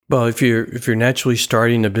Well, if you're naturally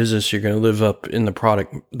starting a business, you're going to live up in the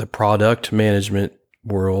product management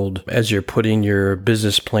world as you're putting your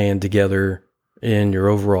business plan together in your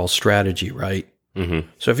overall strategy, right? Mm-hmm.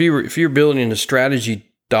 So if you're building a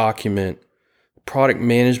strategy document, product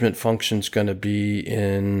management function is going to be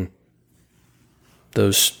in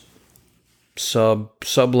those sub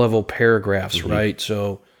level paragraphs, Mm-hmm. right?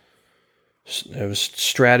 So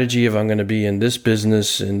strategy if I'm going to be in this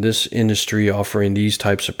business, in this industry, offering these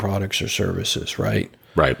types of products or services, right?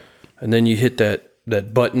 Right. And then you hit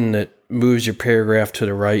that button that moves your paragraph to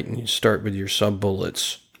the right and you start with your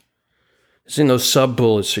sub-bullets. It's in those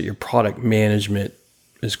sub-bullets that your product management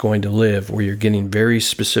is going to live, where you're getting very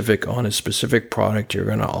specific on a specific product you're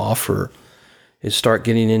going to offer. Is start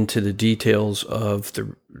getting into the details of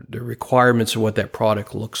the requirements of what that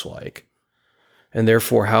product looks like. And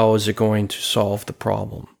therefore, how is it going to solve the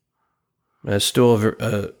problem? And it's still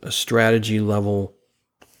a strategy level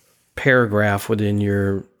paragraph within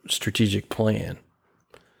your strategic plan.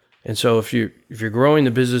 And so if you're growing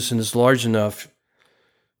the business and it's large enough,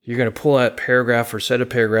 you're going to pull that paragraph or set of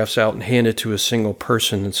paragraphs out and hand it to a single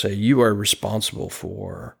person and say, you are responsible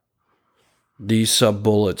for these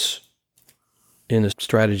sub-bullets in the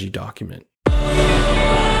strategy document.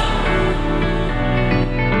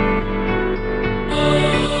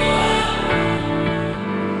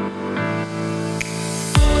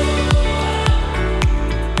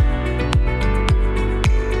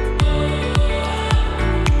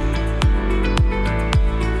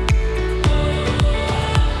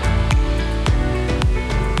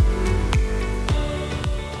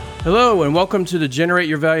 Hello, and welcome to the Generate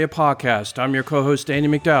Your Value podcast. I'm your co-host, Andy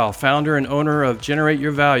McDowell, founder and owner of Generate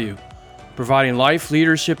Your Value, providing life,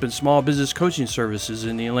 leadership, and small business coaching services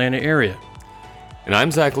in the Atlanta area. And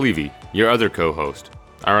I'm Zach Levy, your other co-host.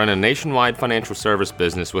 I run a nationwide financial service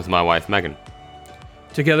business with my wife, Megan.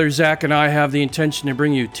 Together, Zach and I have the intention to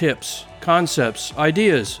bring you tips, concepts,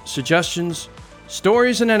 ideas, suggestions,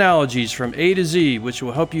 stories, and analogies from A to Z, which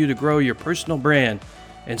will help you to grow your personal brand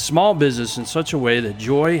and small business in such a way that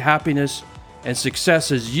joy, happiness, and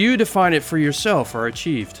success as you define it for yourself are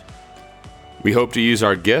achieved. We hope to use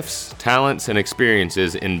our gifts, talents, and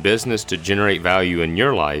experiences in business to generate value in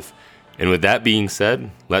your life. And with that being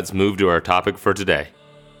said, let's move to our topic for today.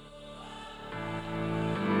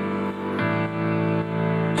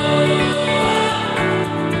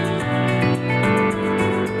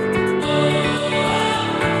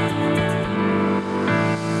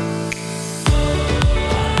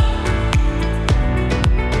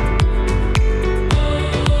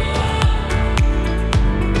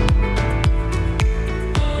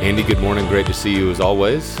 Andy, good morning. Great to see you as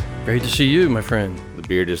always. Great to see you, my friend. The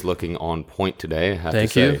beard is looking on point today, I have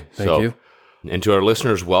Thank to say. you. Thank you. And to our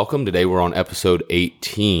listeners, welcome. Today we're on episode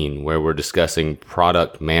 18, where we're discussing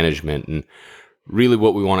product management. And really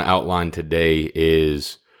what we want to outline today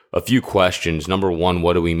is a few questions. Number one,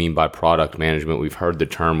 what do we mean by product management? We've heard the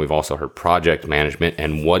term. We've also heard project management.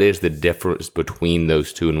 And what is the difference between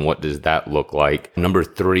those two, and what does that look like? Number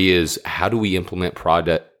three is, how do we implement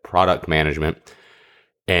product management?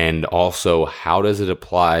 And also, how does it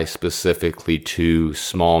apply specifically to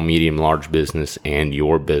small, medium, large business and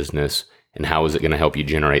your business? And how is it going to help you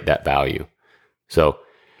generate that value? So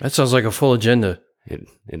that sounds like a full agenda.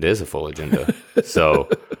 It is a full agenda. So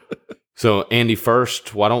Andy,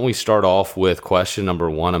 first, why don't we start off with question number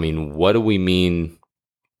one? I mean, what do we mean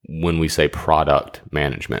when we say product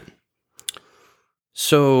management?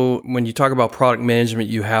 So when you talk about product management,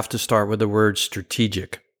 you have to start with the word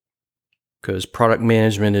strategic, because product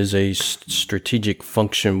management is a strategic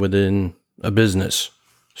function within a business.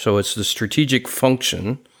 So it's the strategic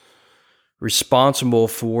function responsible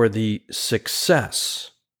for the success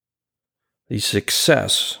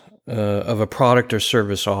of a product or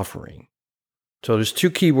service offering. So there's two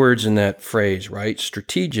key words in that phrase, right?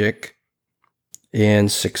 Strategic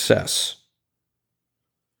and success.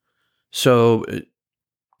 So,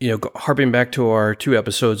 harping back to our 2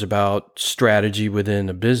 episodes about strategy within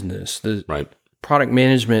a business, the Right. Product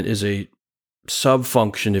management is a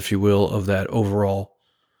sub-function, if you will, of that overall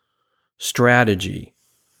strategy.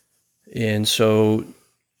 And so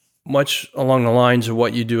much along the lines of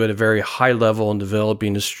what you do at a very high level in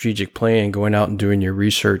developing a strategic plan, going out and doing your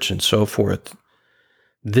research and so forth,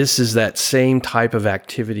 this is that same type of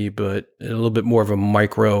activity, but at a little bit more of a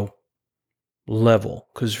micro level.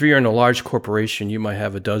 Because if you're in a large corporation, you might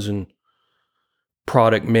have a dozen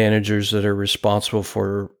product managers that are responsible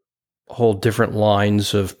for whole different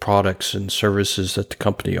lines of products and services that the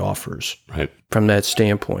company offers. Right. From that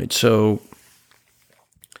standpoint. So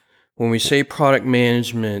when we say product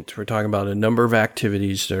management, we're talking about a number of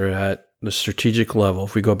activities that are at the strategic level,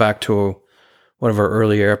 if we go back to one of our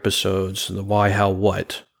earlier episodes, the why, how,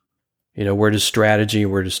 what, where does strategy,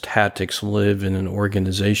 where does tactics live in an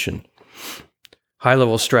organization? High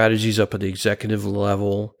level strategies up at the executive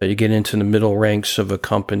level. You get into the middle ranks of a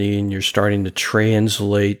company and you're starting to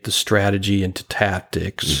translate the strategy into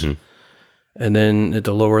tactics. Mm-hmm. And then at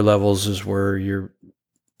the lower levels is where you're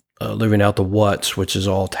living out the what's, which is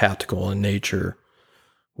all tactical in nature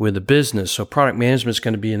with the business. So product management is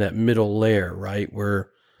going to be in that middle layer, right?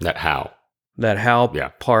 Where that how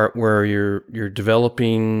part where you're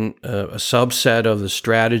developing a subset of the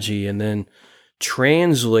strategy and then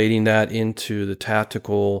translating that into the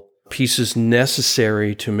tactical pieces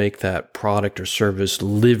necessary to make that product or service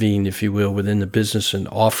living, if you will, within the business and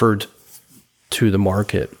offered to the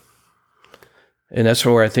market. And that's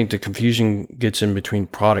where I think the confusion gets in between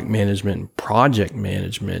product management and project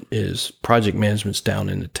management is project management's down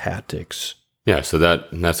in the tactics. Yeah, so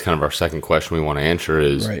that's kind of our second question we want to answer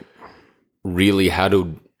is really how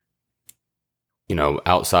do,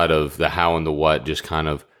 outside of the how and the what, just kind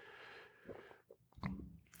of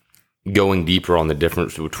going deeper on the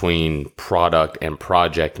difference between product and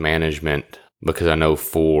project management, because I know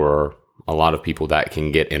for a lot of people that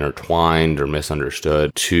can get intertwined or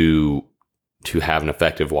misunderstood. To have an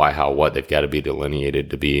effective why, how, what, they've got to be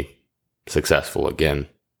delineated to be successful again,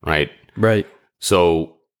 right? Right.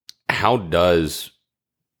 So how does,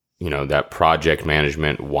 that project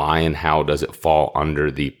management, why and how does it fall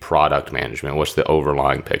under the product management? What's the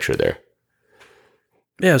overlying picture there?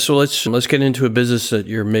 Yeah, so let's get into a business that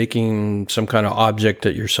you're making some kind of object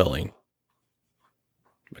that you're selling.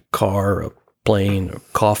 A car, a plane, a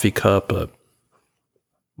coffee cup, but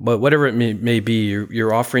whatever it may be,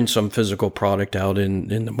 you're offering some physical product out in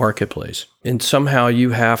the marketplace. And somehow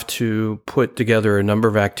you have to put together a number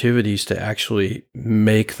of activities to actually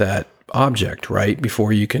make that object, right?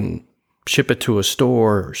 Before you can ship it to a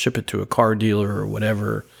store or ship it to a car dealer or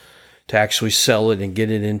whatever, to actually sell it and get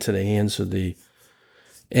it into the hands of the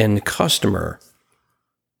end customer.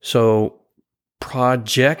 So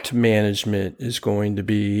project management is going to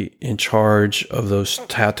be in charge of those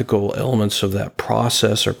tactical elements of that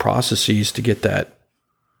process or processes to get that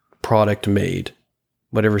product made,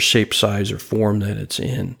 whatever shape, size, or form that it's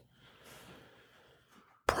in.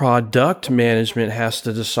 Product management has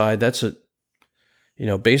to decide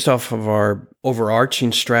based off of our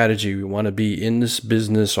overarching strategy, we want to be in this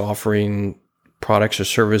business offering products or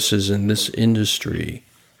services in this industry.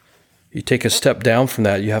 You take a step down from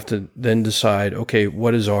that, you have to then decide, okay,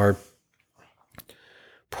 what does our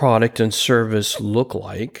product and service look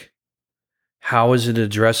like? How is it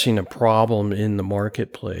addressing a problem in the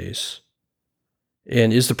marketplace?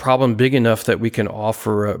 And is the problem big enough that we can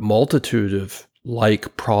offer a multitude of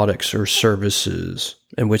like products or services?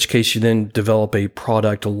 In which case you then develop a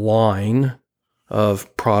product line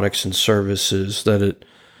of products and services that it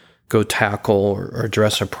go tackle or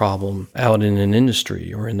address a problem out in an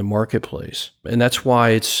industry or in the marketplace. And that's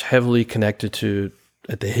why it's heavily connected to,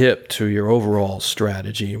 at the hip, to your overall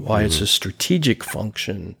strategy, why it's a strategic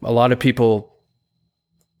function. A lot of people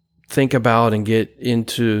think about and get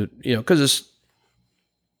into, because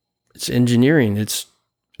it's engineering, it's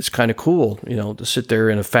kind of cool, to sit there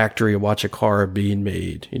in a factory and watch a car being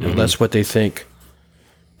made. That's what they think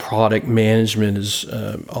product management is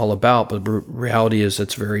all about, but the reality is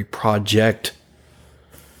it's very project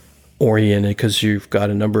oriented because you've got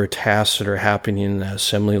a number of tasks that are happening in that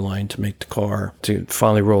assembly line to make the car to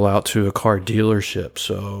finally roll out to a car dealership.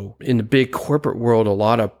 So in the big corporate world, a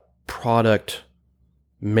lot of product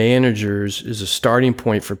managers is a starting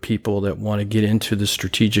point for people that want to get into the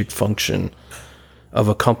strategic function of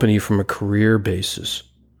a company from a career basis,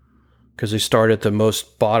 because they start at the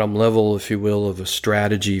most bottom level, if you will, of a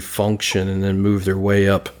strategy function and then move their way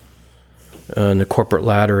up in the corporate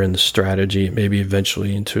ladder and the strategy, maybe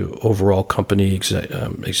eventually into overall company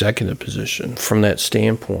executive position from that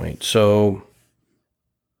standpoint. So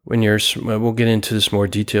we'll get into this more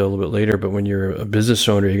detail a little bit later, but when you're a business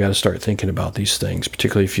owner, you got to start thinking about these things,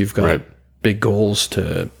 particularly if you've got big goals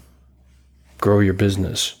to grow your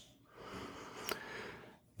business.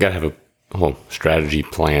 Got to have a whole strategy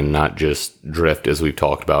plan, not just drift as we've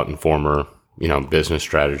talked about in former, business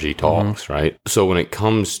strategy talks, right? So when it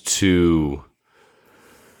comes to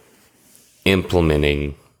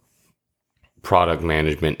implementing product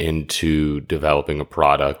management into developing a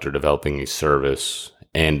product or developing a service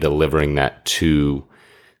and delivering that to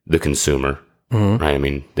the consumer, right? I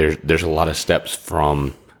mean, there's a lot of steps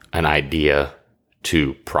from an idea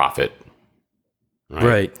to profit,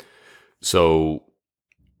 right? So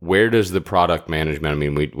where does the product management, I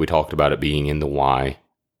mean, we talked about it being in the why,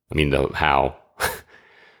 the how.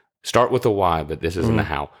 start with the why, but this isn't the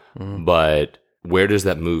how. But where does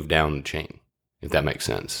that move down the chain, if that makes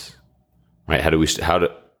sense? Right?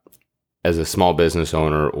 As a small business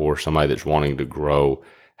owner or somebody that's wanting to grow,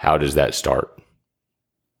 how does that start?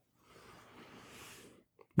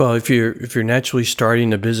 Well, if you're naturally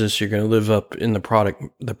starting a business, you're going to live up in the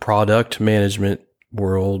product management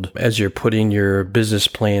world as you're putting your business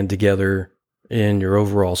plan together in your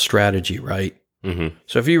overall strategy, right? Mm-hmm.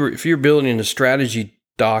 So if you're building a strategy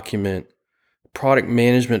document, product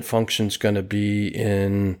management function is going to be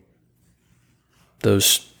in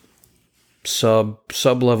those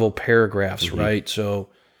sub-level paragraphs, right? So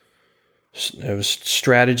a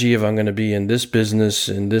strategy if I'm going to be in this business,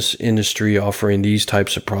 in this industry, offering these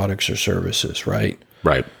types of products or services, right?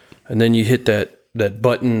 Right. And then you hit that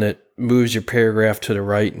button that moves your paragraph to the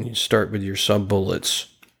right, and you start with your sub-bullets.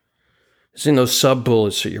 It's in those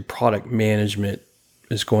sub-bullets that your product management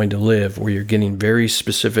is going to live, where you're getting very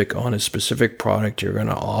specific on a specific product you're going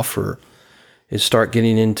to offer. Is start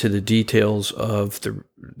getting into the details of the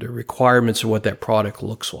requirements of what that product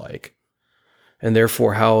looks like. And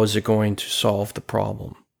therefore, how is it going to solve the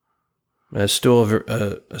problem? And it's still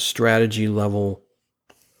a strategy level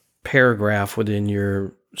paragraph within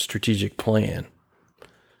your strategic plan.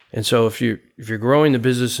 And so if you're growing the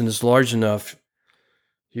business and it's large enough,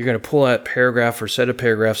 you're going to pull that paragraph or set of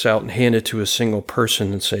paragraphs out and hand it to a single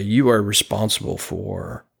person and say, you are responsible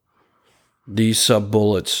for these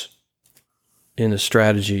sub-bullets in the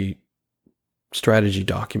strategy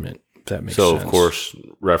document, if that makes sense. So, of course,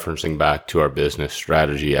 referencing back to our business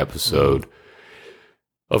strategy episode,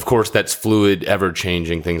 of course, that's fluid,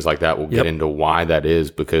 ever-changing, things like that. We'll get into why that is,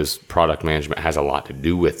 because product management has a lot to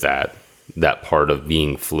do with that part of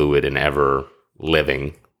being fluid and ever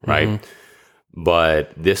living, right?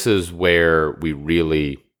 But this is where we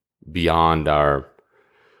really, beyond our,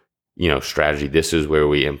 strategy, this is where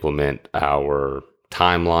we implement our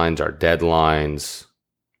timelines, our deadlines.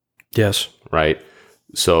 Yes. Right?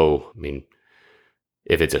 So,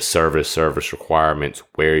 if it's a service requirements,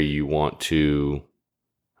 where you want to,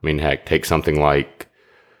 heck, take something like,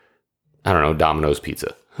 I don't know, Domino's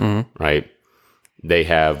Pizza, right? They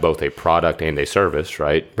have both a product and a service,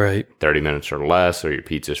 right? Right. 30 minutes or less, or your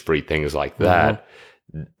pizza's free, things like that.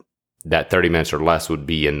 That 30 minutes or less would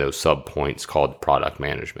be in those sub points called product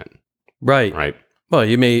management. Right. Right. Well,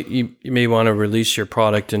 you may want to release your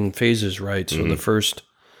product in phases, right? So the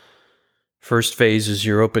first phase is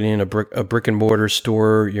you're opening a brick and mortar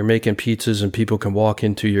store. You're making pizzas, and people can walk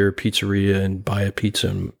into your pizzeria and buy a pizza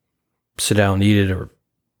and sit down and eat it, or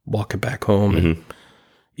walk it back home and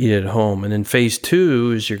eat it at home. And then phase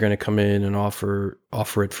 2 is you're going to come in and offer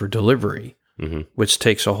it for delivery, which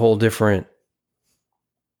takes a whole different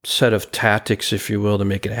set of tactics, if you will, to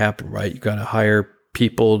make it happen, right? You got to hire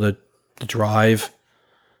people to drive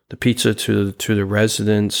the pizza to the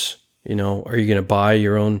residents. Are you going to buy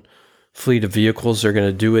your own fleet of vehicles they're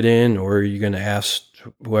going to do it in, or are you going to ask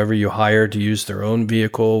whoever you hire to use their own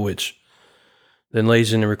vehicle, which then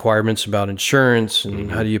lays in the requirements about insurance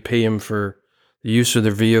and how do you pay them for the use of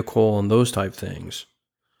their vehicle and those type things.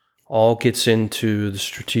 All gets into the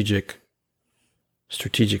strategic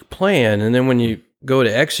plan. And then when you go to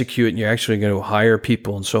execute and you're actually going to hire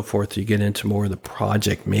people and so forth, you get into more of the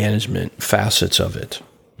project management facets of it.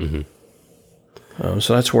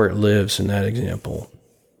 So that's where it lives in that example.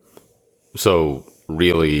 So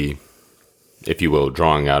really, if you will,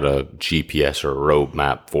 drawing out a GPS or a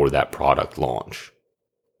roadmap for that product launch.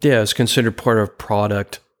 Yeah, it's considered part of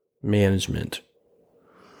product management.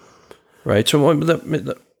 Right. So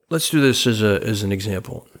let's do this as an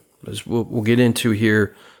example. As we'll get into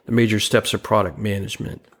here the major steps of product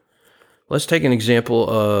management. Let's take an example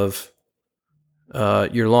of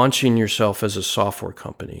you're launching yourself as a software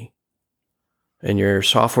company, and your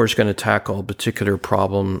software is going to tackle a particular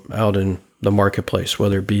problem out in the marketplace,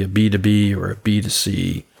 whether it be a B2B or a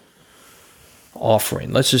B2C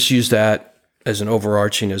offering. Let's just use that as an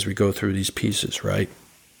overarching as we go through these pieces, right?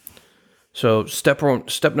 So step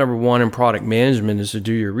number 1 in product management is to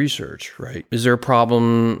do your research, right? Is there a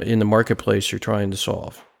problem in the marketplace you're trying to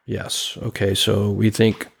solve? Yes. Okay, so we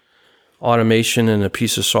think automation and a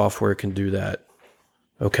piece of software can do that.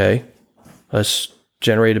 Okay, let's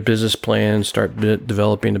generate a business plan, start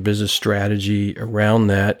developing a business strategy around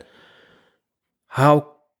that. How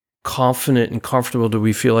confident and comfortable do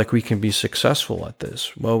we feel like we can be successful at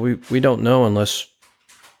this? Well, we don't know unless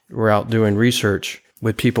we're out doing research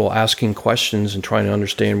with people asking questions and trying to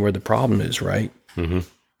understand where the problem is, right?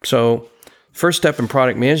 So first step in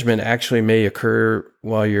product management actually may occur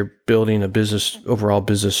while you're building a overall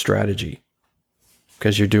business strategy,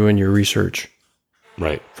 because you're doing your research.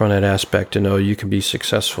 Right. from that aspect to know you can be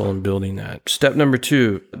successful in building that. Step number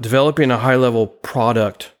 2, developing a high-level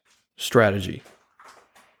product strategy.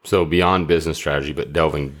 So beyond business strategy, but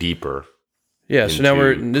delving deeper. Yeah, so now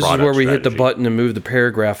this is where we hit the strategy. button and move the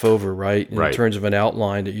paragraph over, right? In Right. terms of an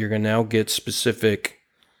outline that you're going to now get specific.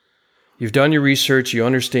 You've done your research, you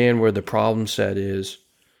understand where the problem set is,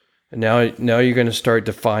 and now you're going to start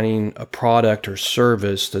defining a product or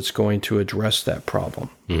service that's going to address that problem,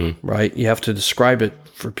 right? You have to describe it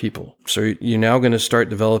for people. So you're now going to start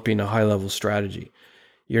developing a high-level strategy.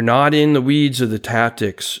 You're not in the weeds of the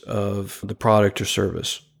tactics of the product or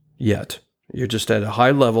service yet. You're just at a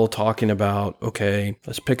high level talking about, okay,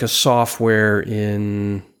 let's pick a software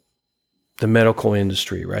in the medical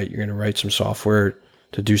industry, right? You're going to write some software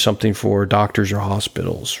to do something for doctors or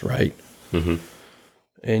hospitals, right? Mm-hmm.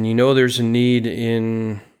 And you know there's a need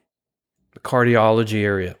in the cardiology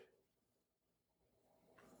area.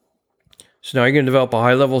 So now you're going to develop a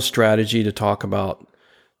high-level strategy to talk about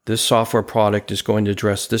this software product is going to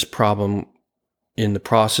address this problem in the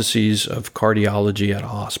processes of cardiology at a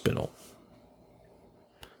hospital.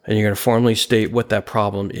 And you're going to formally state what that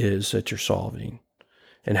problem is that you're solving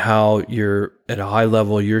and how you're at a high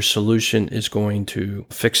level, your solution is going to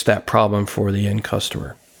fix that problem for the end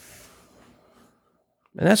customer.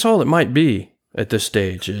 And that's all it might be at this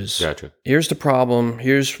stage is, Gotcha. Here's the problem.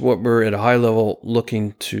 Here's what we're at a high level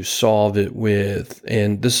looking to solve it with.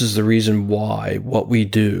 And this is the reason why what we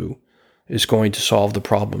do is going to solve the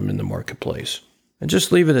problem in the marketplace. And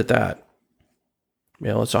just leave it at that.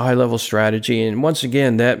 It's a high level strategy. And once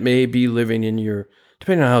again, that may be living in your,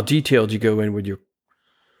 depending on how detailed you go in with your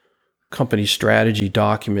company strategy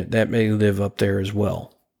document, that may live up there as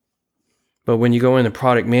well. But when you go into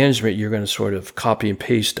product management, you're going to sort of copy and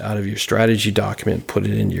paste out of your strategy document, put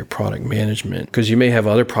it into your product management, because you may have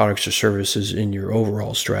other products or services in your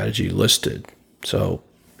overall strategy listed. So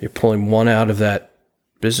you're pulling one out of that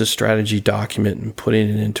business strategy document and putting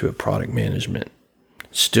it into a product management.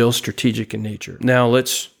 Still strategic in nature. Now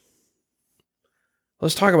let's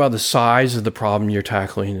talk about the size of the problem you're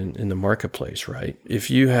tackling in the marketplace, right? If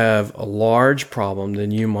you have a large problem,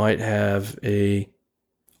 then you might have a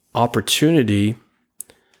opportunity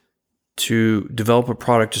to develop a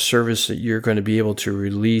product or service that you're going to be able to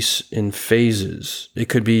release in phases. It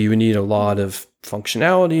could be you need a lot of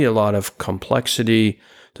functionality, a lot of complexity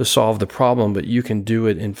to solve the problem, but you can do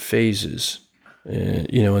it in phases,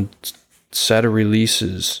 and set of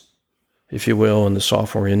releases, if you will, in the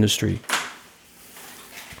software industry.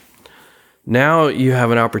 Now you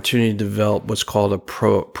have an opportunity to develop what's called a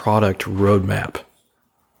product roadmap.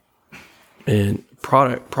 And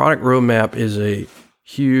product roadmap is a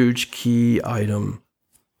huge key item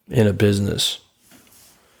in a business.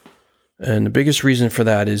 And the biggest reason for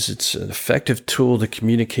that is it's an effective tool to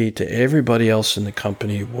communicate to everybody else in the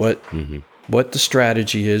company what the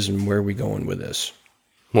strategy is and where we're going with this.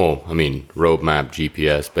 Well, roadmap,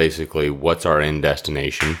 GPS, basically what's our end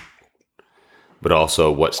destination, but also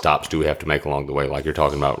what stops do we have to make along the way? Like you're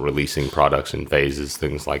talking about releasing products in phases,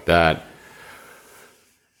 things like that.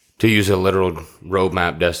 To use a literal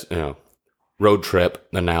roadmap, road trip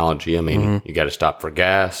analogy, you got to stop for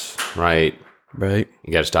gas, right? Right.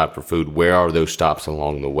 You got to stop for food. Where are those stops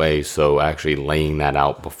along the way? So actually laying that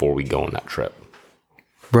out before we go on that trip.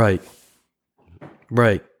 Right.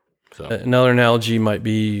 So Another analogy might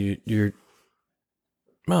be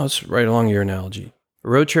it's right along your analogy. A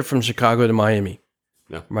road trip from Chicago to Miami.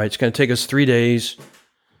 Yeah. Right. It's going to take us 3 days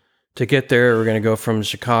to get there. We're going to go from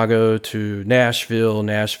Chicago to Nashville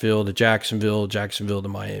to Jacksonville to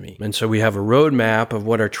Miami. And so we have a roadmap of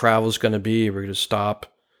what our travel is going to be. We're going to stop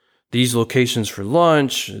these locations for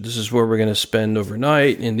lunch. This is where we're going to spend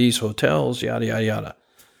overnight in these hotels, yada, yada, yada.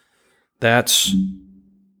 That's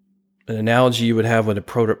an analogy you would have with a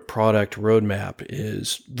product roadmap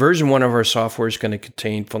is version 1 of our software is going to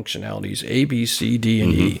contain functionalities A, B, C, D,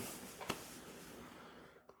 and E.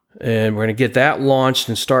 And we're going to get that launched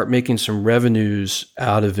and start making some revenues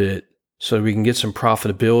out of it so that we can get some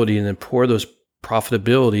profitability and then pour those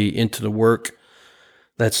profitability into the work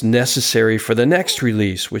that's necessary for the next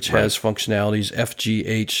release, which has functionalities F, G,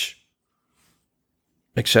 H,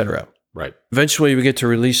 etc. Right. Eventually, we get to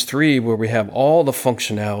release 3 where we have all the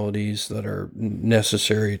functionalities that are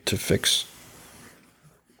necessary to fix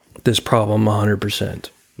this problem 100%.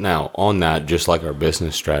 Now, on that, just like our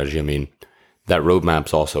business strategy, that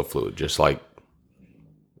roadmap's also fluid, just like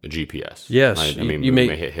a GPS. Yes. Right? You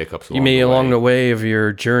may hit hiccups along the way of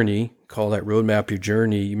your journey, call that roadmap your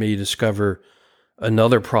journey, you may discover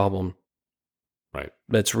another problem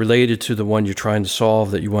that's related to the one you're trying to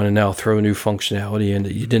solve that you want to now throw new functionality in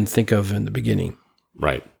that you didn't think of in the beginning.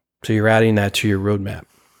 Right. So you're adding that to your roadmap.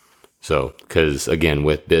 So, because again,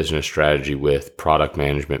 with business strategy, with product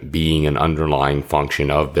management being an underlying function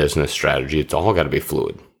of business strategy, it's all got to be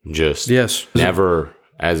fluid. Just Yes. never,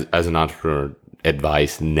 as an entrepreneur,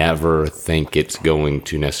 advice, never think it's going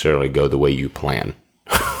to necessarily go the way you plan.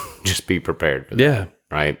 Just be prepared for that. Yeah.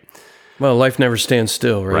 Right? Well, life never stands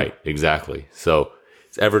still, right? Right, exactly. So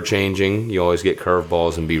it's ever changing. You always get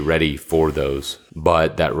curveballs and be ready for those.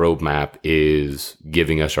 But that roadmap is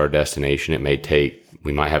giving us our destination.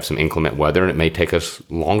 We might have some inclement weather, and it may take us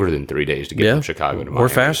longer than 3 days to get from Chicago to Miami. Or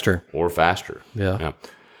faster. Or faster. Yeah.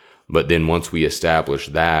 But then once we establish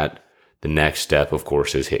that, the next step, of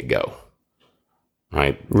course, is hit go.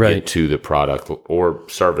 Right? Get to the product or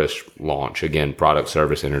service launch. Again, product,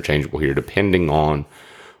 service, interchangeable here, depending on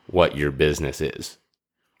what your business is.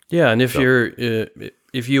 Yeah, and if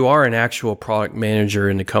you are an actual product manager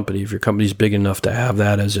in the company, if your company's big enough to have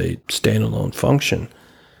that as a standalone function,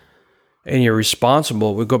 and you're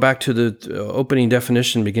responsible, we go back to the opening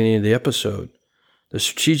definition, beginning of the episode, the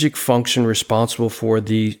strategic function responsible for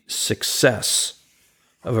the success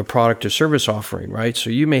of a product or service offering, right? So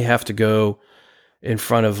you may have to go in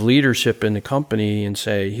front of leadership in the company and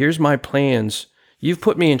say, here's my plans. You've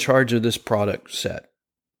put me in charge of this product set.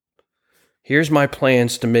 Here's my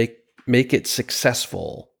plans to make it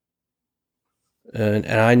successful. And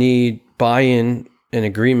I need buy-in and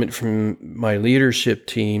agreement from my leadership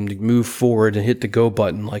team to move forward and hit the go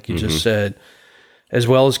button, like you just said, as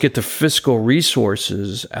well as get the fiscal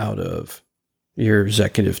resources out of your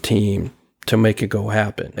executive team to make it go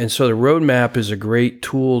happen. And so the roadmap is a great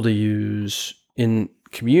tool to use in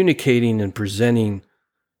communicating and presenting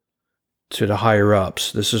to the higher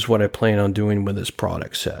ups. This is what I plan on doing with this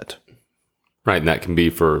product set. Right, and that can be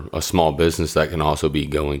for a small business. That can also be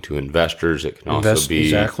going to investors. It can also be...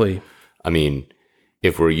 Exactly. I mean,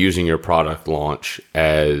 if we're using your product launch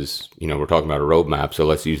as, we're talking about a roadmap, so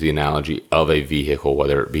let's use the analogy of a vehicle,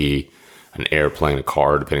 whether it be an airplane, a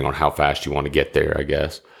car, depending on how fast you want to get there, I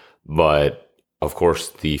guess. But, of course,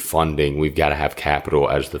 the funding, we've got to have capital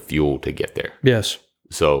as the fuel to get there. Yes.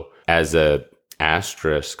 So as a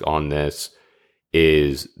asterisk on this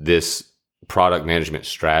is this product management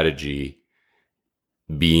strategy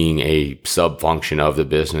being a sub-function of the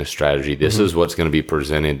business strategy. This is what's going to be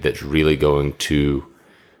presented that's really going to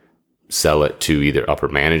sell it to either upper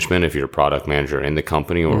management if you're a product manager in the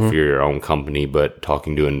company, or if you're your own company but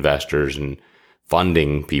talking to investors and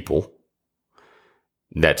funding people,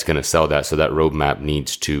 that's going to sell that. So that roadmap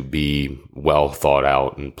needs to be well thought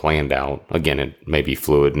out and planned out. Again, it may be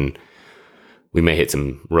fluid and we may hit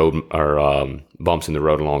some road or bumps in the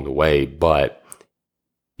road along the way, but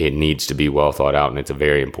it needs to be well thought out, and it's a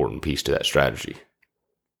very important piece to that strategy.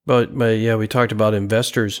 But yeah, we talked about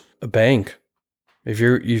investors. A bank, if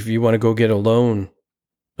you want to go get a loan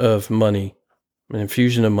of money, an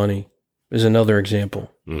infusion of money, is another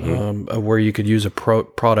example of where you could use a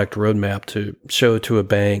product roadmap to show to a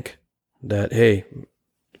bank that, hey,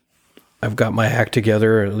 I've got my act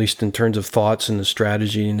together, at least in terms of thoughts and the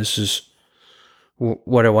strategy, and this is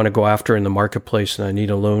what I want to go after in the marketplace, and I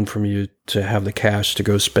need a loan from you to have the cash to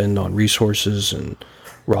go spend on resources and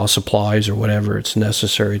raw supplies or whatever it's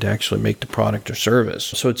necessary to actually make the product or service.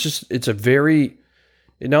 So it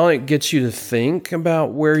not only gets you to think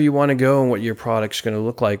about where you want to go and what your product's going to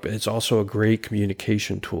look like, but it's also a great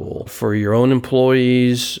communication tool for your own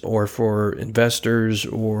employees or for investors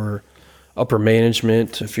or upper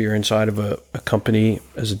management if you're inside of a company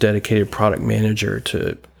as a dedicated product manager,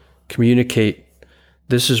 to communicate,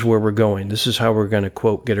 this is where we're going. This is how we're going to,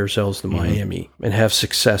 quote, get ourselves to Miami and have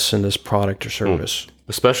success in this product or service.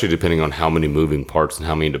 Especially depending on how many moving parts and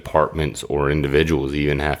how many departments or individuals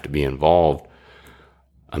even have to be involved.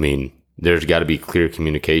 I mean, there's got to be clear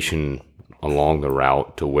communication along the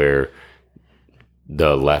route to where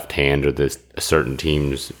the left hand or this certain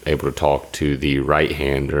team's able to talk to the right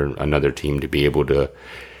hand or another team to be able to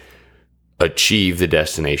achieve the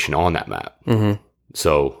destination on that map.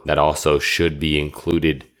 So that also should be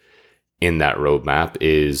included in that roadmap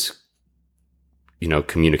is,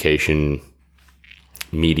 communication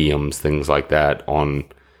mediums, things like that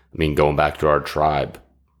going back to our tribe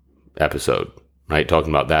episode, right?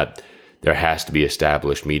 Talking about that, there has to be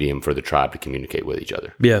established medium for the tribe to communicate with each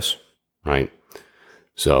other. Yes. Right.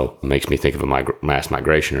 So it makes me think of a mass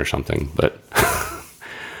migration or something, but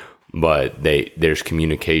there's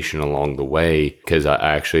communication along the way, because I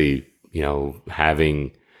actually,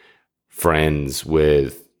 having friends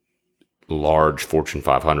with large Fortune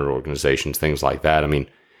 500 organizations, things like that. I mean,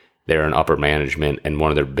 they're in upper management, and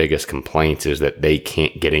one of their biggest complaints is that they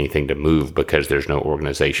can't get anything to move because there's no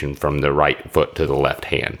organization from the right foot to the left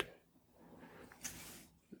hand.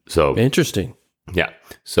 So Interesting. yeah.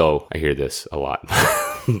 So I hear this a lot.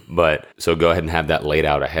 But so go ahead and have that laid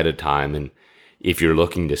out ahead of time. And if you're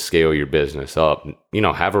looking to scale your business up,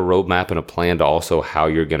 have a roadmap and a plan to also how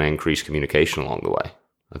you're going to increase communication along the way.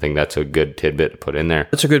 I think that's a good tidbit to put in there.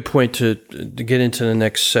 That's a good point to get into the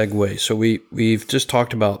next segue. So we've just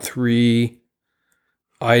talked about 3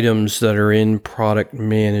 items that are in product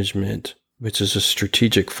management, which is a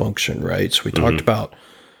strategic function, right? So we talked about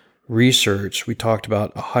research. We talked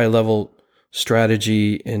about a high-level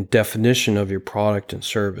strategy and definition of your product and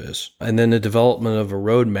service, and then the development of a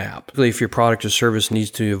roadmap. If your product or service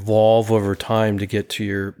needs to evolve over time to get to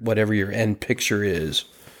your whatever your end picture is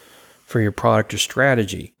for your product or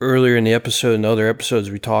strategy. Earlier in the episode and other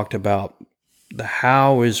episodes, we talked about the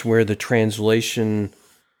how is where the translation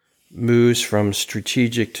moves from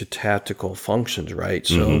strategic to tactical functions, right?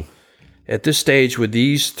 So at this stage, with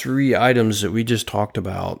these 3 items that we just talked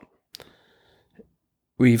about,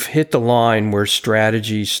 we've hit the line where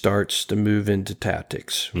strategy starts to move into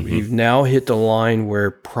tactics. We've now hit the line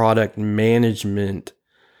where product management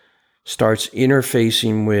starts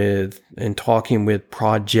interfacing with and talking with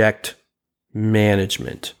project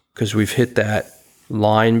management, because we've hit that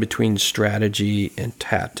line between strategy and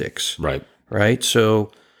tactics. Right.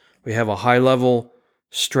 So we have a high level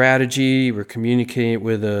strategy. We're communicating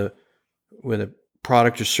with a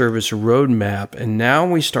product or service roadmap. And now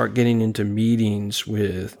we start getting into meetings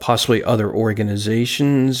with possibly other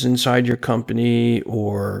organizations inside your company,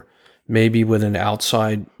 or maybe with an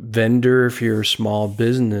outside vendor if you're a small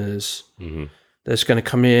business that's going to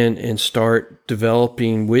come in and start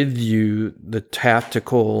developing with you the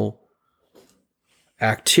tactical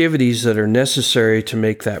activities that are necessary to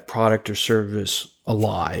make that product or service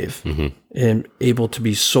alive and able to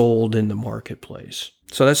be sold in the marketplace.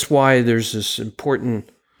 So that's why there's this important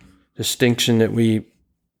distinction that we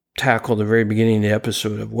tackled at the very beginning of the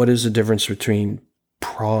episode of what is the difference between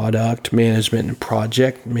product management and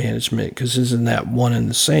project management, because isn't that one and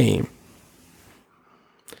the same?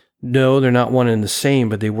 No, they're not one and the same,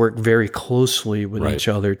 but they work very closely with each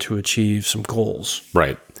other to achieve some goals.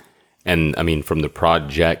 Right. And I mean, from the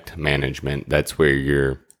project management, that's where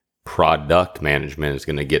your product management is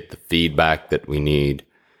going to get the feedback that we need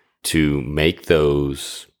to make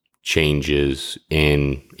those changes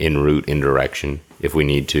in route, in direction, if we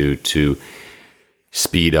need to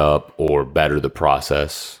speed up or better the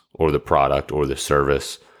process or the product or the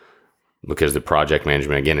service. Because the project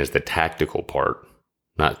management, again, is the tactical part,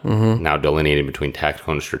 not now delineating between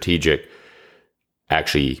tactical and strategic,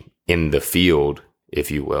 actually in the field,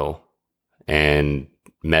 if you will, and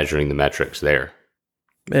measuring the metrics there.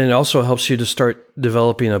 And it also helps you to start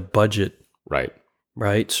developing a budget.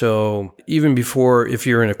 Right. So even before, if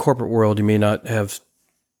you're in a corporate world, you may not have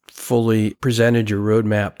fully presented your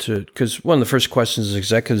roadmap to, because one of the first questions the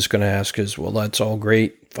executive is going to ask is, well, that's all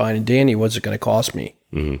great, fine and dandy. What's it going to cost me?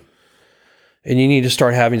 And you need to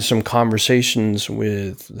start having some conversations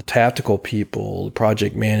with the tactical people, the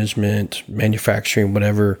project management, manufacturing,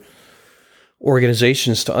 whatever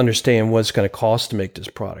organizations to understand what it's going to cost to make this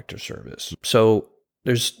product or service. So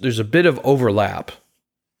there's a bit of overlap,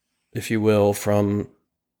 if you will, from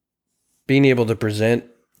being able to present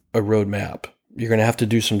a roadmap. You're going to have to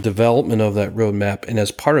do some development of that roadmap. And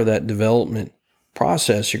as part of that development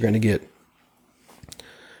process, you're going to get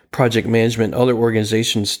project management, other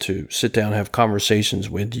organizations to sit down and have conversations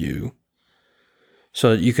with you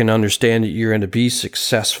so that you can understand that you're going to be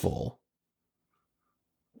successful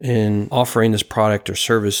in offering this product or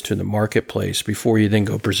service to the marketplace before you then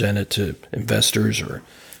go present it to investors or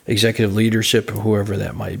executive leadership or whoever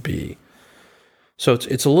that might be. So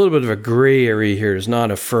it's a little bit of a gray area here. It's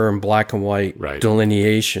not a firm black and white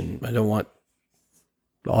delineation. I don't want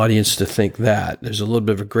the audience to think that. There's a little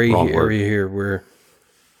bit of a gray area here where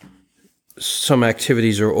some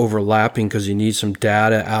activities are overlapping because you need some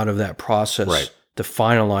data out of that process to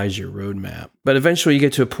finalize your roadmap. But eventually you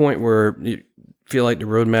get to a point where you feel like the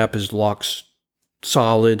roadmap is locked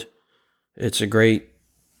solid. It's a great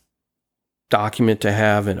document to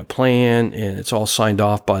have in a plan, and it's all signed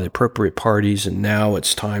off by the appropriate parties. And now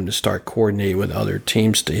it's time to start coordinating with other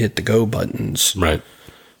teams to hit the go buttons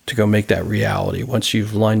to go make that reality. Once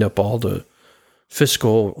you've lined up all the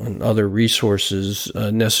fiscal and other resources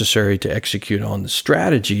necessary to execute on the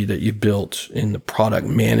strategy that you built in the product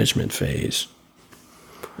management phase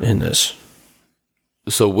in this.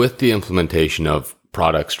 So with the implementation of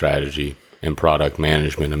product strategy and product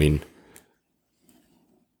management, I mean,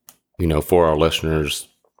 for our listeners,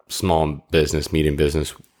 small business, medium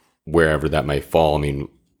business, wherever that may fall, I mean,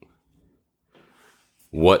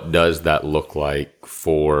 what does that look like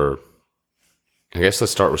for, I guess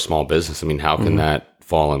let's start with small business. I mean, how can that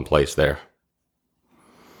fall in place there?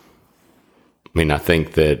 I mean, I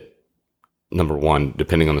think that number one,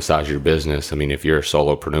 depending on the size of your business, I mean, if you're a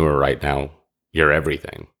solopreneur right now, you're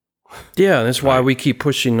everything. Yeah, that's why we keep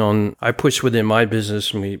pushing on. I push within my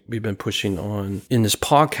business, and we've been pushing on in this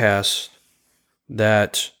podcast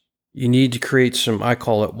that you need to create some, I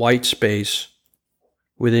call it white space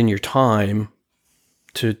within your time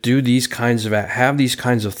to do these kinds of, have these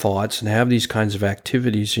kinds of thoughts and have these kinds of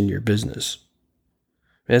activities in your business.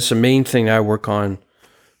 And that's the main thing I work on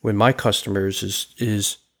with my customers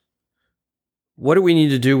is what do we need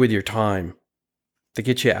to do with your time to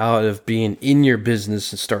get you out of being in your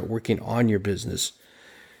business and start working on your business?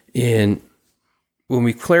 And when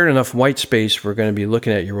we cleared enough white space, we're going to be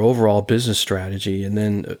looking at your overall business strategy. And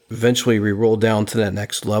then eventually we roll down to that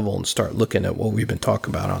next level and start looking at what we've been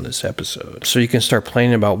talking about on this episode. So you can start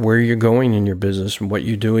planning about where you're going in your business and what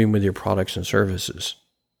you're doing with your products and services.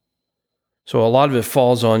 So a lot of it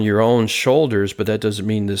falls on your own shoulders, but that doesn't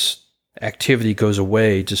mean this activity goes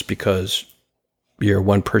away just because you're a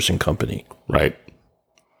one-person company. Right.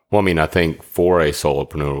 Well, I mean, I think for a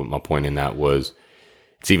solopreneur, my point in that was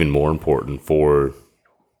it's even more important for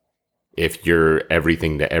if you're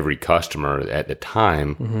everything to every customer at the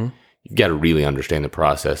time, you've got to really understand the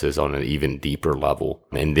processes on an even deeper level.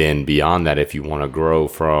 And then beyond that, if you want to grow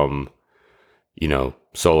from,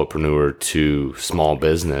 solopreneur to small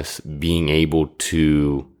business, being able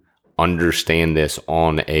to understand this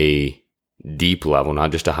on a deep level,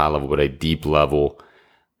 not just a high level, but a deep level,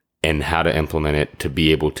 and how to implement it to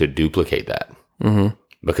be able to duplicate that.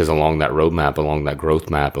 Because along that roadmap, along that growth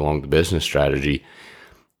map, along the business strategy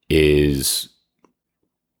is,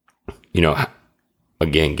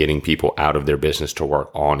 again, getting people out of their business to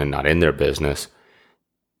work on and not in their business.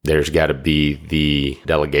 There's got to be the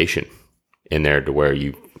delegation in there to where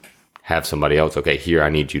you have somebody else, okay, here, I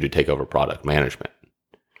need you to take over product management.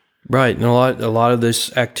 Right. And a lot of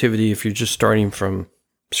this activity, if you're just starting from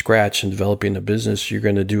scratch and developing a business, you're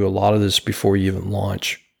going to do a lot of this before you even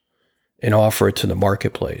launch and offer it to the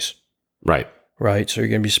marketplace. Right. Right. So you're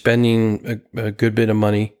going to be spending a good bit of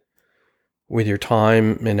money with your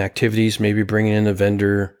time and activities, maybe bringing in a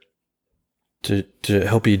vendor to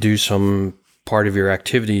help you do some part of your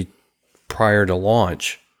activity prior to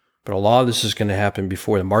launch. But a lot of this is going to happen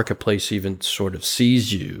before the marketplace even sort of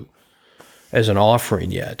sees you as an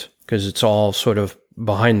offering yet, because it's all sort of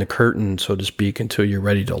behind the curtain, so to speak, until you're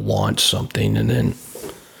ready to launch something. And then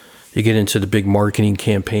you get into the big marketing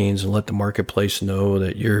campaigns and let the marketplace know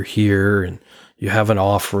that you're here and you have an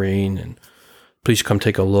offering and please come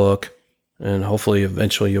take a look. And hopefully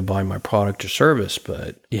eventually you'll buy my product or service.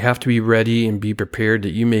 But you have to be ready and be prepared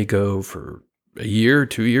that you may go for a year,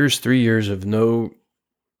 2 years, 3 years of no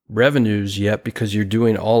revenues yet because you're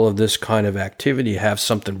doing all of this kind of activity, have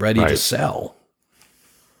something ready to sell.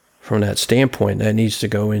 From that standpoint, that needs to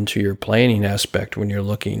go into your planning aspect when you're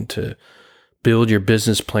looking to build your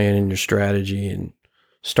business plan and your strategy and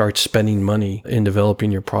start spending money in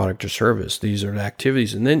developing your product or service. These are the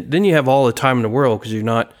activities. And then you have all the time in the world because you're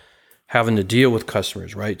not having to deal with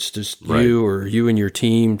customers, right? It's just you or you and your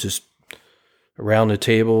team just around the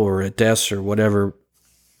table or at desks or whatever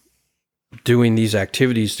doing these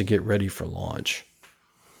activities to get ready for launch.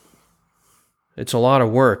 It's a lot of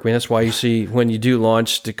work. I mean, that's why you see when you do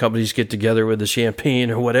launch, the companies get together with the champagne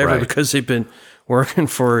or whatever because they've been working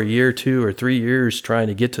for a year, 2 or 3 years trying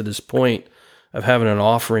to get to this point of having an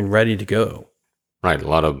offering ready to go. Right. A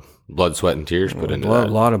lot of blood, sweat, and tears put into that.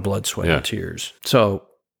 A lot of blood, sweat, and tears. So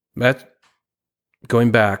that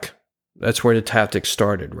going back, that's where the tactics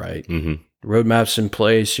started, right? The roadmap's in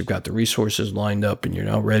place. You've got the resources lined up and you're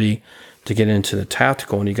now ready to get into the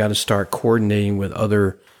tactical, and you got to start coordinating with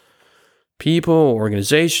other people,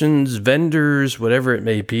 organizations, vendors, whatever it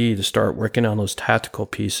may be, to start working on those tactical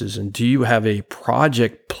pieces. And do you have a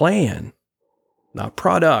project plan? Not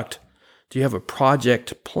product. Do you have a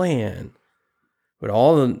project plan with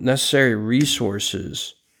all the necessary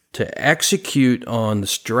resources to execute on the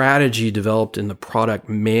strategy developed in the product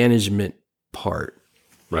management part?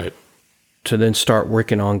 Right. To then start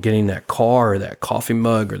working on getting that car or that coffee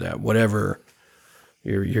mug or that whatever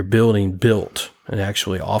you're building built and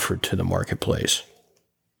actually offered to the marketplace.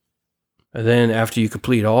 And then after you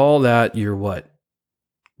complete all that, you're what?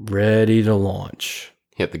 Ready to launch.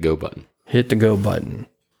 Hit the go button. Hit the go button.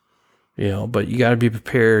 But you got to be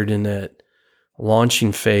prepared in that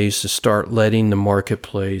launching phase to start letting the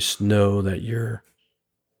marketplace know that you're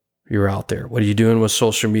out there. What are you doing with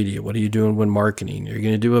social media? What are you doing with marketing? Are you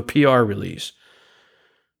going to do a PR release?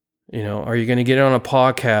 Are you going to get on a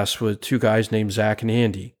podcast with 2 guys named Zach and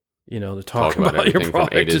Andy? to talk about your everything from A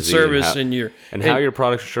product to and Z service and how your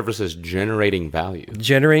product or service is generating value.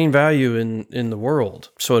 generating value in the world,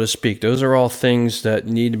 so to speak. Those are all things that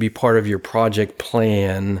need to be part of your project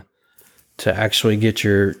plan to actually get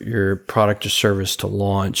your product or service to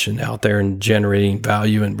launch and out there and generating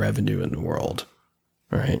value and revenue in the world.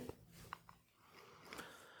 All right.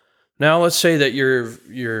 Now let's say that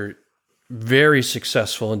you're very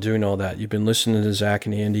successful in doing all that. You've been listening to Zach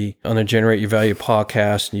and Andy on the Generate Your Value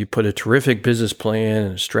podcast, and you put a terrific business plan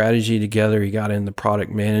and a strategy together. You got in the product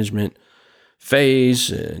management phase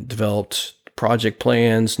and developed project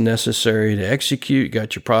plans necessary to execute. You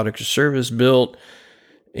got your product or service built,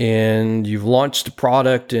 and you've launched the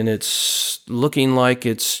product, and it's looking like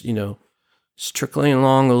it's trickling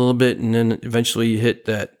along a little bit, and then eventually you hit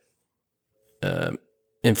that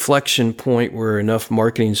inflection point where enough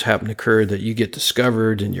marketing's happened to occur that you get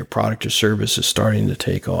discovered and your product or service is starting to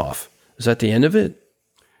take off. Is that the end of it?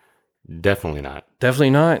 Definitely not.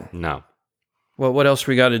 Definitely not. No. Well, what else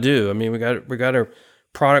we got to do? I mean, we got our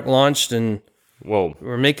product launched and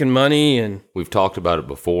we're making money, and we've talked about it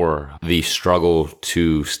before, the struggle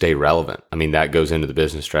to stay relevant. I mean, that goes into the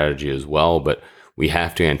business strategy as well, but we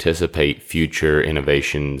have to anticipate future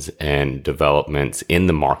innovations and developments in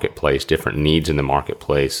the marketplace, different needs in the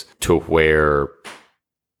marketplace, to where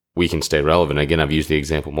we can stay relevant. Again, I've used the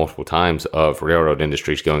example multiple times of railroad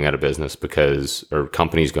industries going out of business or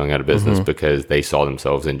companies going out of business because they saw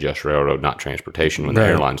themselves in just railroad, not transportation, when the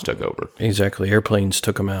airlines took over. Exactly. Airplanes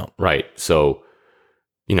took them out. Right. So,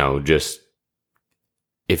 just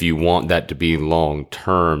if you want that to be long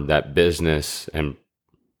term, that business and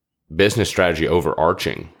business strategy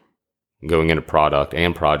overarching, going into product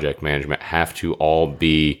and project management, have to all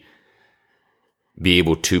be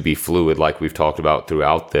able to be fluid, like we've talked about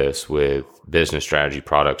throughout this, with business strategy,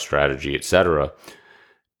 product strategy, etc.,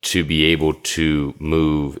 to be able to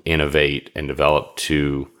move, innovate, and develop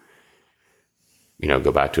to,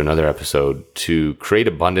 go back to another episode, to create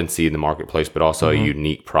abundancy in the marketplace, but also a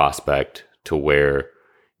unique prospect to where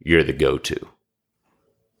you're the go-to.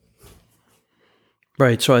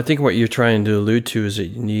 Right. So I think what you're trying to allude to is that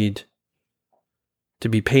you need to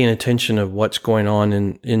be paying attention of what's going on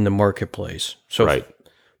in the marketplace. So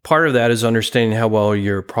part of that is understanding how well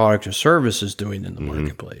your product or service is doing in the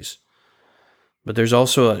marketplace. But there's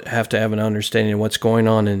also have to have an understanding of what's going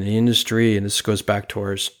on in the industry. And this goes back to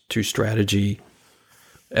our 2 strategy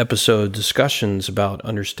episode discussions about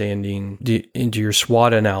understanding into your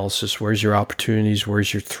SWOT analysis. Where's your opportunities?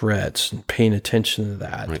 Where's your threats? And paying attention to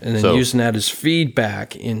that. Right. And then using that as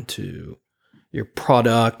feedback into your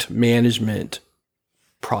product management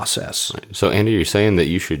process. Right. So, Andy, you're saying that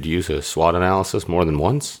you should use a SWOT analysis more than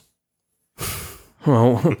once?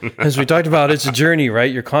 Well, as we talked about, it's a journey, right?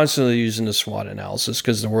 You're constantly using the SWOT analysis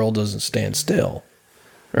because the world doesn't stand still,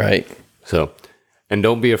 right? So, and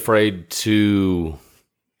don't be afraid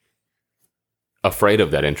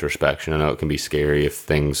of that introspection. I know it can be scary if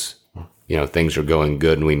things are going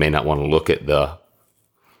good and we may not want to look at the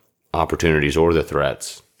opportunities or the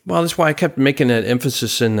threats. Well, that's why I kept making that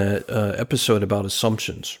emphasis in that episode about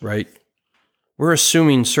assumptions, right? We're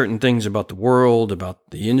assuming certain things about the world, about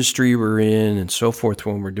the industry we're in, and so forth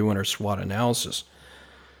when we're doing our SWOT analysis.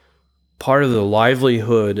 Part of the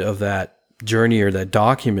livelihood of that journey or that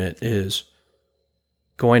document is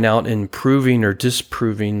going out and proving or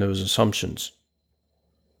disproving those assumptions.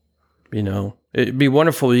 It'd be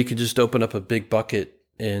wonderful if you could just open up a big bucket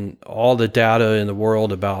and all the data in the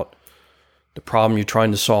world about the problem you're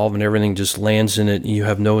trying to solve and everything just lands in it and you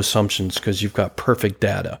have no assumptions because you've got perfect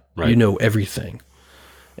data. Right. You know everything.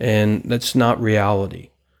 And that's not reality.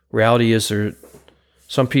 Reality is there are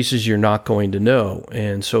some pieces you're not going to know.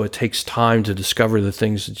 And so it takes time to discover the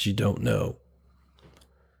things that you don't know.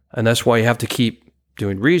 And that's why you have to keep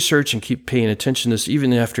doing research and keep paying attention to this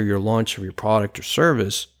even after your launch of your product or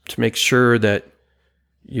service, to make sure that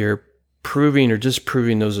you're proving or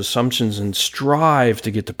disproving those assumptions and strive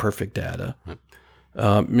to get the perfect data.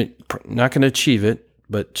 Not going to achieve it,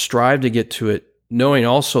 but strive to get to it, knowing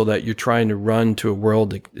also that you're trying to run to a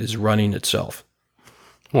world that is running itself.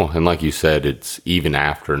 Well, and like you said, it's even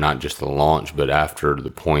after not just the launch, but after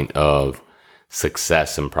the point of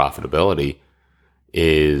success and profitability,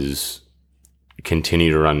 is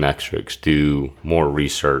continue to run metrics, do more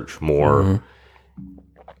research, more.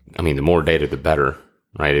 I mean, the more data, the better,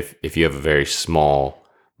 right? If you have a very small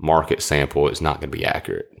market sample, it's not going to be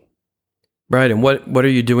accurate. Right. And what are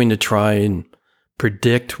you doing to try and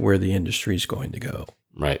predict where the industry is going to go?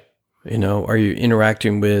 Right. Are you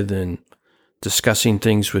interacting with and discussing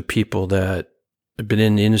things with people that have been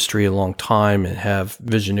in the industry a long time and have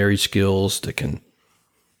visionary skills that can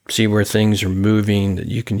see where things are moving that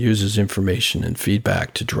you can use as information and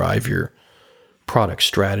feedback to drive your product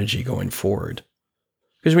strategy going forward.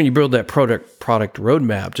 Because when you build that product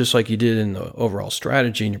roadmap, just like you did in the overall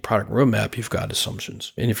strategy and your product roadmap, you've got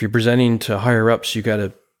assumptions. And if you're presenting to higher ups, you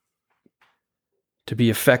got to be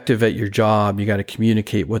effective at your job, you got to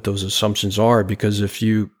communicate what those assumptions are. Because if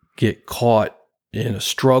you get caught in a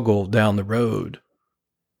struggle down the road,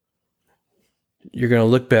 you're going to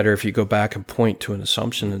look better if you go back and point to an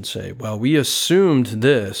assumption and say, well, we assumed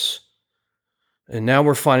this, and now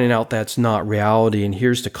we're finding out that's not reality, and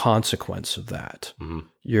here's the consequence of that. Mm-hmm.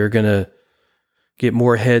 You're going to get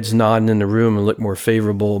more heads nodding in the room and look more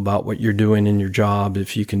favorable about what you're doing in your job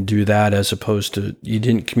if you can do that, as opposed to you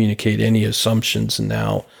didn't communicate any assumptions, and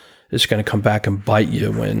now it's going to come back and bite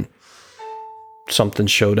you when something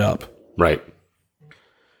showed up. Right.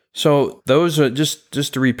 So those are,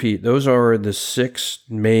 just to repeat, those are the 6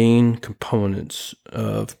 main components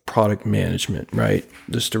of product management, right?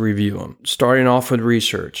 Just to review them. Starting off with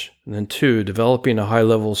research. And then 2, developing a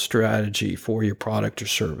high-level strategy for your product or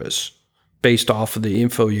service based off of the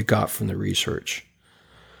info you got from the research.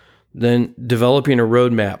 Then developing a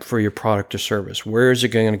roadmap for your product or service. Where is it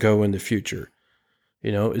going to go in the future?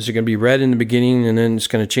 You know, is it going to be red in the beginning and then it's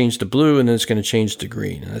going to change to blue and then it's going to change to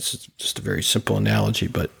green? And that's just a very simple analogy,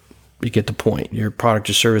 but you get the point. Your product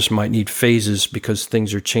or service might need phases because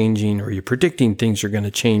things are changing, or you're predicting things are going to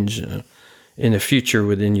change in the future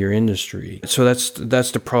within your industry. So that's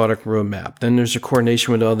the product roadmap. Then there's a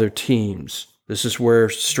coordination with other teams. This is where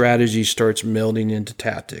strategy starts melding into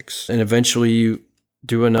tactics. And eventually you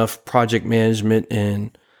do enough project management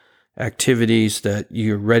and activities that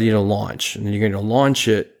you're ready to launch. And then you're going to launch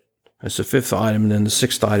it. That's the 5th item. And then the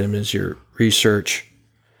 6th item is your research,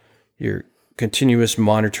 your continuous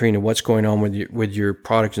monitoring of what's going on with your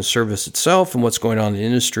product and service itself and what's going on in the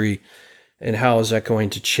industry, and how is that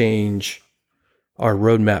going to change our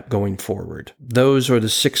roadmap going forward. Those are the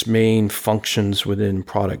 6 main functions within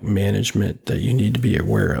product management that you need to be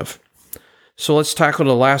aware of. So let's tackle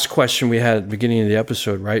the last question we had at the beginning of the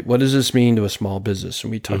episode, right? What does this mean to a small business?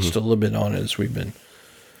 And we touched a little bit on it as we've been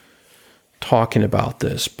talking about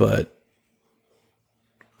this, but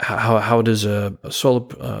how does a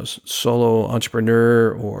solo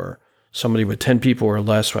entrepreneur or somebody with 10 people or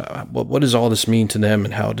less, what does all this mean to them,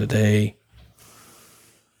 and how do they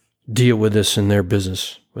deal with this in their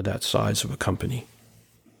business with that size of a company?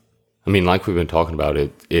 I mean, like we've been talking about,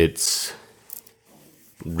 it's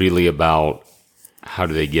really about how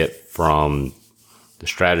do they get from the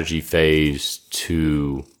strategy phase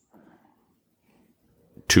to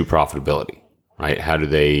profitability, right? How do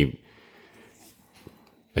they,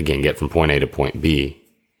 again, get from point A to point B,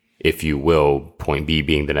 if you will, point B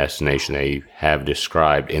being the destination they have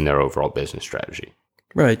described in their overall business strategy.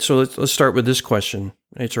 Right. So let's start with this question.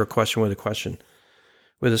 Answer a question with a question.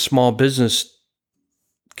 With a small business,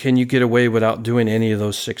 can you get away without doing any of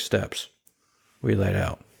those 6 steps we laid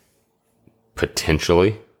out?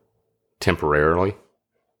 Potentially, temporarily,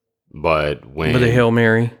 but when... With a Hail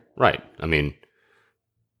Mary? Right. I mean,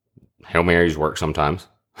 Hail Marys work sometimes.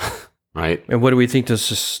 Right. And what do we think the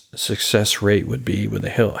success rate would be with a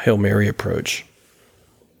Hail Mary approach?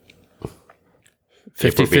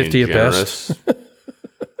 50-50 at best?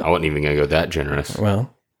 I wasn't even going to go that generous.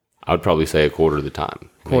 Well, I would probably say a quarter of the time.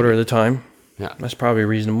 Quarter of the time? Yeah. That's probably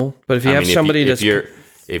reasonable. But if you have somebody that's...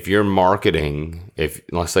 If you're marketing,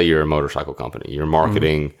 let's say you're a motorcycle company, you're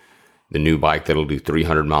marketing the new bike that'll do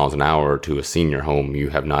 300 miles an hour to a senior home, you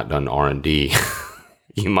have not done R&D.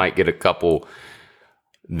 You might get a couple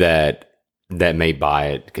that may buy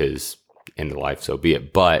it because end of life, so be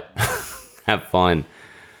it. But have fun.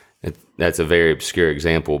 That's a very obscure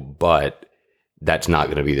example, but that's not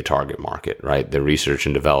going to be the target market, right? The research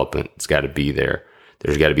and development, it's got to be there.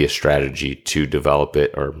 There's got to be a strategy to develop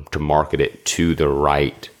it or to market it to the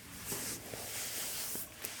right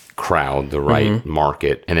crowd, the right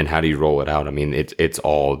market. And then how do you roll it out? I mean, it's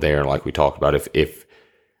all there, like we talked about. If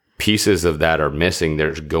pieces of that are missing,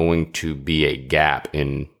 there's going to be a gap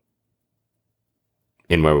in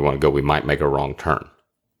where we want to go. We might make a wrong turn,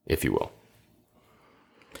 if you will.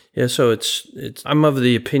 Yeah, so it's I'm of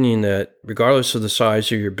the opinion that regardless of the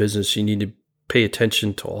size of your business, you need to pay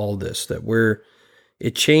attention to all this, that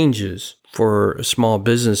it changes for a small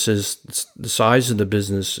business is the size of the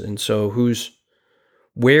business. And so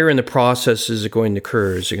where in the process is it going to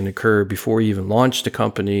occur? Is it going to occur before you even launch the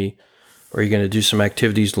company? Or are you going to do some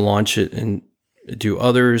activities to launch it and do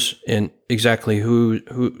others? And exactly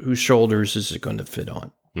whose shoulders is it going to fit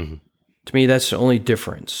on? Mm-hmm. To me, that's the only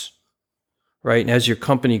difference, right? And as your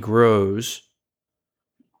company grows,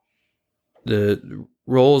 the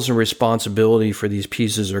roles and responsibility for these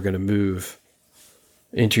pieces are going to move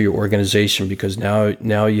into your organization, because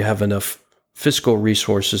now you have enough fiscal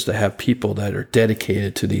resources to have people that are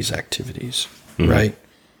dedicated to these activities, right?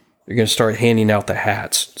 You're going to start handing out the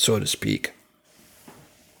hats, so to speak.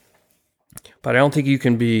 But I don't think you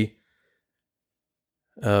can be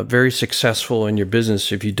very successful in your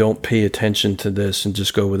business if you don't pay attention to this and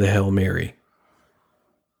just go with a Hail Mary.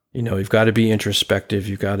 You've got to be introspective.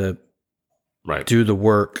 You've got to do the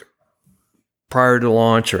work prior to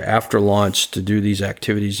launch or after launch to do these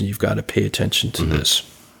activities, and you've got to pay attention to this.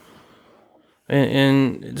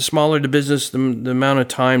 And the smaller the business, the amount of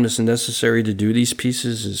time that's necessary to do these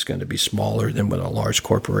pieces is going to be smaller than with a large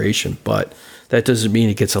corporation, but that doesn't mean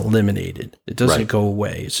it gets eliminated. It doesn't go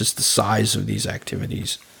away. It's just the size of these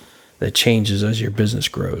activities that changes as your business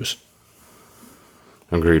grows.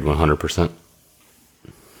 Agreed, 100%.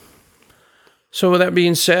 So with that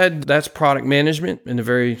being said, that's product management in a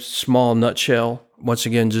very small nutshell. Once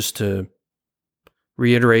again, just to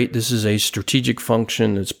reiterate, this is a strategic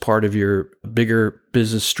function. It's part of your bigger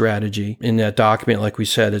business strategy. In that document, like we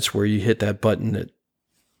said, it's where you hit that button that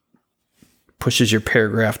pushes your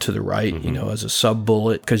paragraph to the right, as a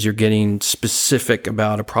sub-bullet, because you're getting specific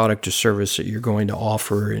about a product or service that you're going to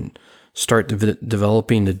offer and start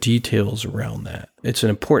developing the details around that. It's an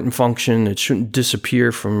important function. It shouldn't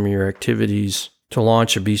disappear from your activities to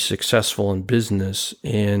launch or be successful in business.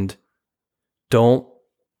 And don't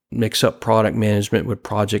mix up product management with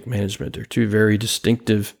project management. They're two very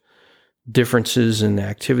distinctive differences in the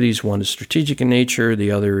activities. One is strategic in nature.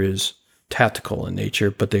 The other is tactical in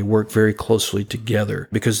nature, but they work very closely together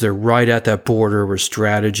because they're right at that border where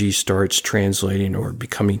strategy starts translating or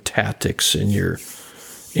becoming tactics in your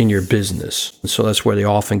business. And so that's where they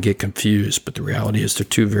often get confused, but the reality is they're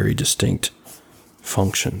two very distinct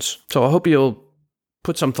functions. So I hope you'll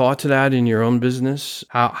put some thought to that in your own business.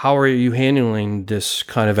 How are you handling this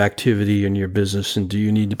kind of activity in your business, and do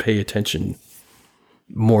you need to pay attention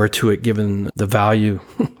more to it given the value,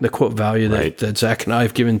 the quote value that Zach and I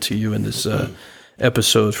have given to you in this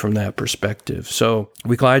episode from that perspective. So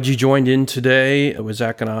we're glad you joined in today with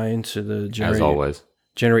Zach and I into the Generate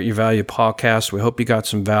Your Value podcast. We hope you got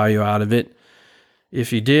some value out of it.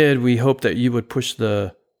 If you did, we hope that you would push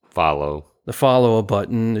the follow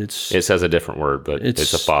button. It says a different word, but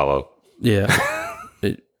it's a follow. Yeah.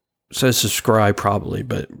 It says subscribe probably,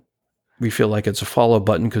 but we feel like it's a follow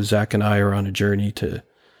button because Zach and I are on a journey to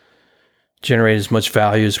generate as much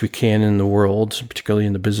value as we can in the world, particularly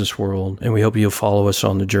in the business world. And we hope you'll follow us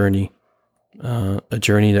on the journey, a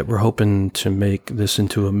journey that we're hoping to make this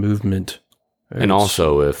into a movement. And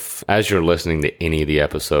also, if, as you're listening to any of the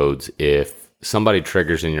episodes, if somebody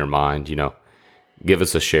triggers in your mind, give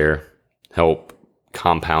us a share, help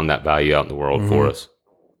compound that value out in the world for us,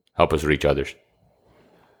 help us reach others.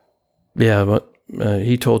 Yeah, but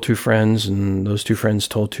he told two friends, and those two friends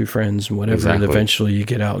told two friends, and whatever. Exactly. And eventually you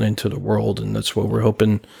get out into the world, and that's what we're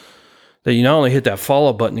hoping, that you not only hit that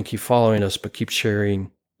follow button and keep following us, but keep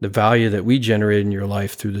sharing the value that we generate in your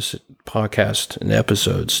life through this podcast and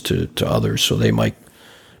episodes to others, so they might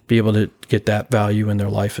be able to get that value in their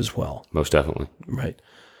life as well. Most definitely. Right.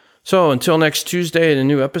 So until next Tuesday in a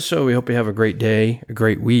new episode, we hope you have a great day, a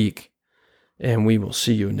great week, and we will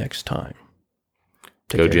see you next time.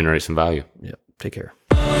 Go generate some value. Yep. Take care.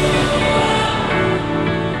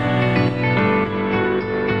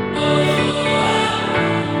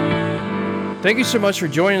 Thank you so much for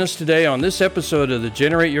joining us today on this episode of the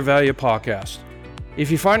Generate Your Value podcast.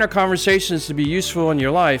 If you find our conversations to be useful in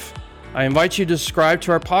your life, I invite you to subscribe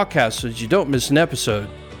to our podcast so that you don't miss an episode.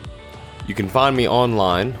 You can find me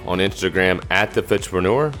online on Instagram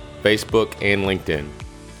 @TheFitspreneur, Facebook, and LinkedIn.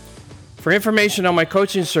 For information on my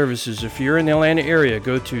coaching services, if you're in the Atlanta area,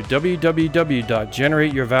 go to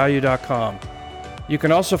www.generateyourvalue.com. You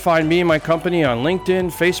can also find me and my company on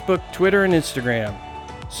LinkedIn, Facebook, Twitter, and Instagram.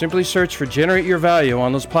 Simply search for Generate Your Value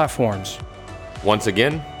on those platforms. Once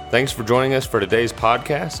again, thanks for joining us for today's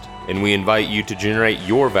podcast, and we invite you to generate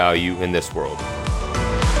your value in this world.